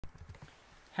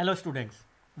Hello students,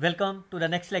 welcome to the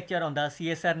next lecture on the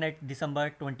CSIR NET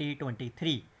December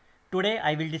 2023. Today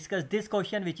I will discuss this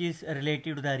question which is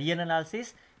related to the real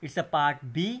analysis. It's a part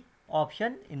B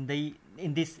option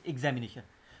in this examination.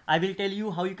 I will tell you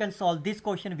how you can solve this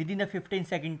question within a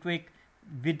 15-second trick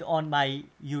on my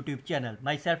YouTube channel.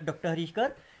 Myself Dr. Harish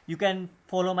Garg. You can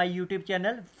follow my YouTube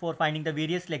channel for finding the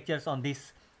various lectures on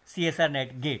this CSIR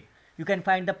NET gate. You can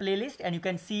find the playlist and you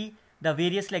can see the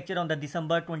various lecture on the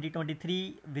December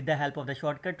 2023 with the help of the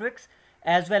shortcut tricks,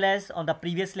 as well as on the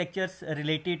previous lectures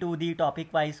related to the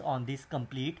topic wise on this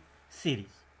complete series.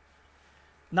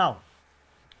 Now,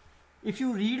 if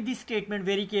you read this statement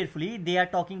very carefully, they are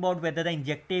talking about whether the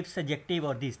injective, surjective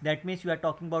or this. That means you are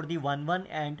talking about the 1-1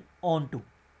 and on-to.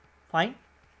 Fine.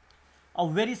 A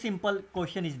very simple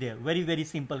question is there. Very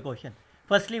simple question.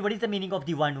 Firstly, what is the meaning of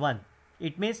the 1-1?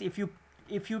 It means if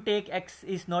you take x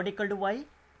is not equal to y,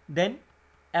 then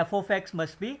f of x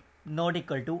must be not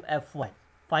equal to fy.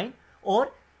 Fine.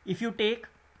 Or if you take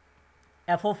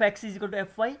f of x is equal to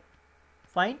fy,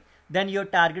 fine, then your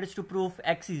target is to prove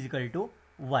x is equal to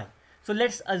y. So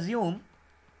let's assume,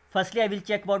 firstly I will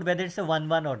check about whether it's a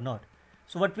 1-1 or not.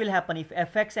 So what will happen if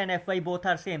fx and fy both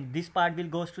are same? This part will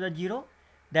goes to the 0.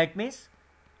 That means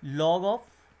log of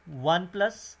 1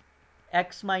 plus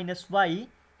x minus y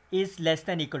is less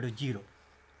than equal to 0.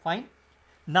 Fine.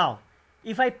 Now,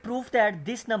 if I prove that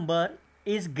this number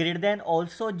is greater than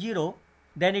also 0,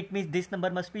 then it means this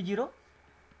number must be 0.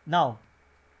 Now,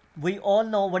 we all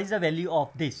know what is the value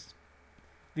of this,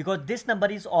 because this number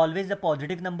is always a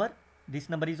positive number. This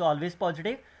number is always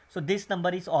positive. So this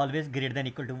number is always greater than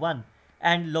equal to 1.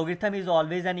 And logarithm is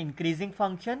always an increasing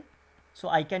function. So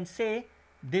I can say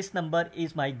this number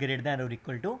is my greater than or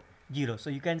equal to 0. So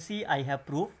you can see I have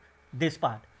proved this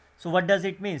part. So what does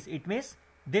it mean? It means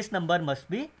this number must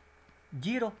be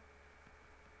 0.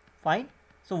 Fine.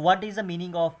 So what is the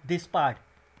meaning of this part?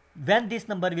 When this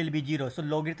number will be 0, so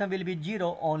logarithm will be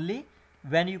 0 only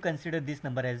when you consider this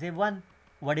number as a 1.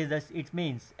 What is this? It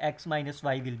means x minus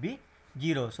y will be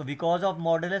 0. So because of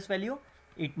modulus value,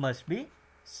 it must be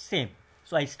same.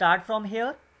 So I start from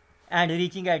here and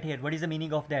reaching at here. What is the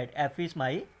meaning of that? F is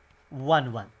my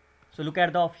 1-1. So look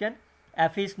at the option.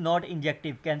 F is not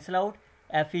injective, cancel out.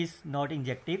 F is not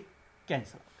injective,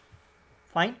 cancel out.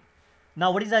 Fine.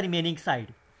 Now what is the remaining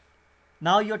side?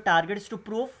 Now your target is to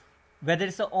prove whether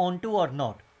it's a onto or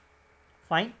not.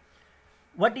 Fine.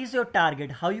 What is your target?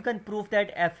 How you can prove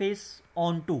that f is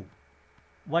onto?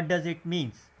 What does it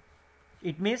mean?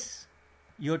 It means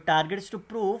your target is to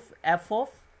prove f of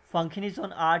function is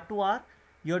on R to R.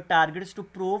 Your target is to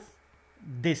prove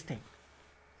this thing.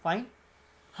 Fine.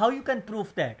 How you can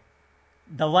prove that?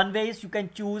 The one way is you can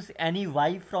choose any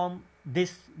y from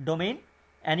this domain,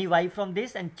 any y from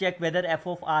this, and check whether f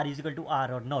of r is equal to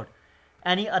r or not.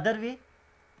 Any other way?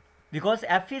 Because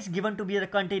f is given to be the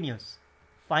continuous.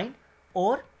 Fine.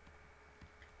 Or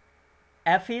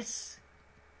f is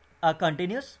a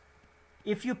continuous.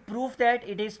 If you prove that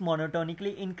it is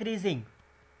monotonically increasing,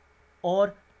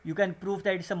 or you can prove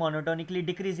that it's a monotonically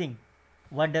decreasing,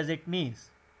 what does it mean?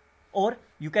 Or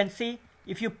you can see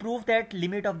if you prove that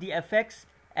limit of the fx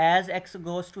as x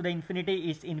goes to the infinity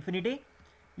is infinity,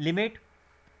 limit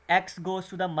x goes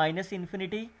to the minus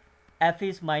infinity, f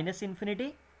is minus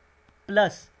infinity,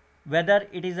 plus whether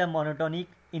it is a monotonic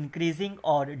increasing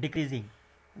or decreasing.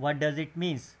 What does it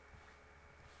mean?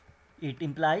 It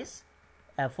implies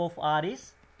f of r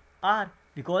is r,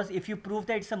 because if you prove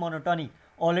that it's a monotonic,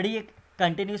 already a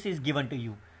continuous is given to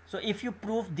you. So if you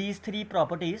prove these three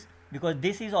properties, because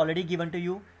this is already given to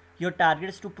you, your target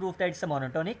is to prove that it's a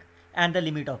monotonic and the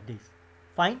limit of this.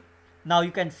 Fine. Now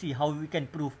you can see how we can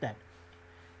prove that.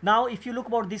 Now if you look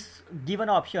about this given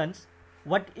options,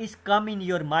 what is come in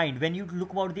your mind when you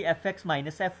look about the fx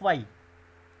minus fy?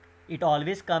 It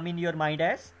always come in your mind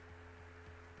as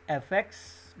fx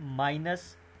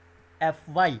minus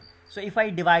fy. So if I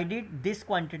divided this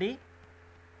quantity,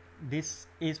 this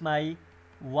is my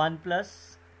 1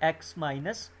 plus x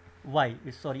minus y.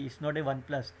 Sorry, it's not a 1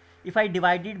 plus. If I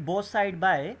divided both sides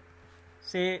by,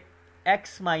 say,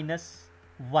 x minus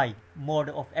y, mod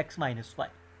of x minus y.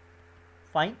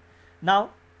 Fine. Now,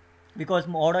 because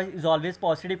mod is always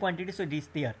positive quantity, so this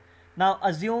there. Now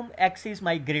assume x is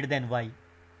my greater than y.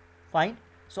 Fine.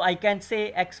 So I can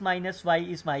say x minus y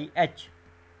is my h.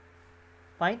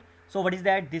 Fine. So what is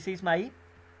that? This is my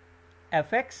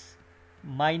fx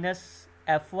minus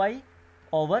fy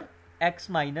over x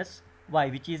minus y,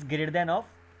 which is greater than of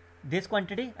this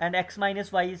quantity, and x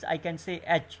minus y is, I can say,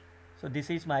 h. So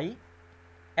this is my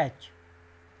h.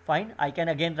 Fine. I can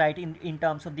again write in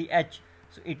terms of the h.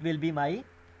 So it will be my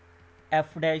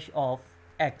f dash of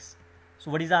x. So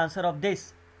what is the answer of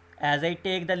this? As I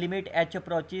take the limit h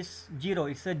approaches 0,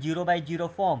 it's a 0 by 0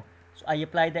 form. So I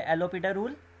apply the L'Hopital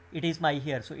rule. It is my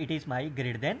here. So it is my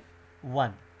greater than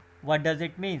 1. What does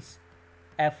it means?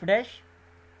 F dash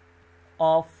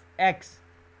of x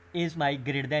is my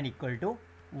greater than equal to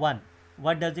 1.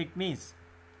 What does it means?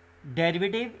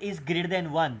 Derivative is greater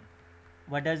than 1.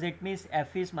 What does it means?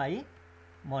 F is my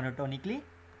monotonically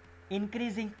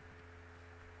increasing.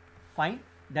 Fine.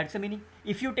 That's the meaning.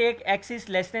 If you take x is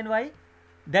less than y,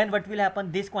 then what will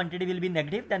happen? This quantity will be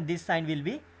negative, then this sign will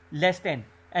be less than.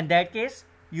 And that case,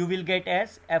 you will get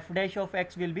as f dash of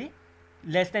x will be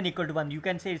less than equal to 1. You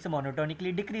can say it's a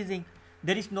monotonically decreasing.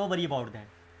 There is no worry about that.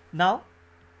 Now,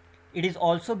 it is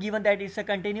also given that it's a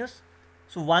continuous.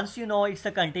 So once you know it's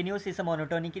a continuous, it's a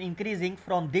monotonically increasing,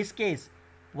 from this case,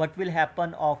 what will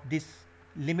happen of this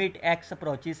limit x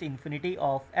approaches infinity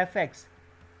of fx?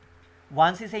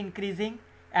 Once it's increasing,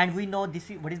 and we know this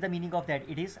is, what is the meaning of that?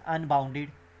 It is unbounded.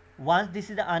 Once this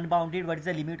is the unbounded, what is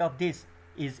the limit of this?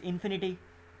 Is infinity.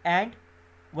 And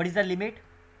what is the limit?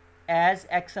 As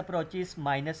x approaches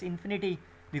minus infinity,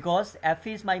 because f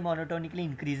is my monotonically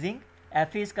increasing,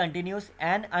 f is continuous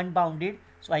and unbounded,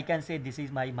 so I can say this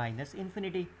is my minus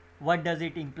infinity. What does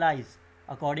it implies?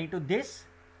 According to this,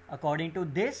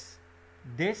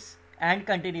 this and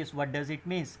continuous, what does it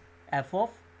means? F of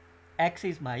x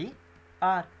is my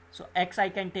r. So x I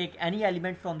can take any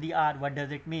element from the R. What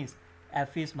does it means?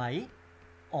 F is my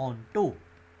onto.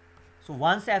 So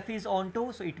once f is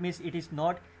onto, so it means it is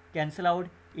not cancel out.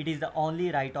 It is the only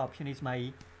right option is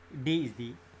my D is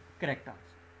the correct answer.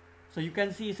 So you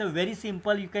can see it's a very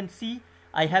simple. You can see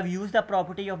I have used the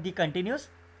property of the continuous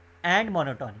and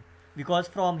monotonic, because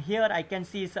from here I can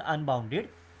see it's an unbounded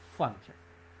function.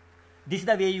 This is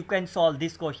the way you can solve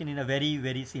this question in a very,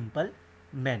 very simple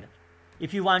manner.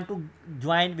 If you want to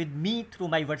join with me through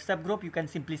my WhatsApp group, you can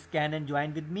simply scan and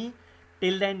join with me.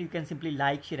 Till then, you can simply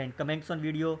like, share and comments on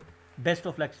video. Best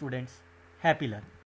of luck, students. Happy learning.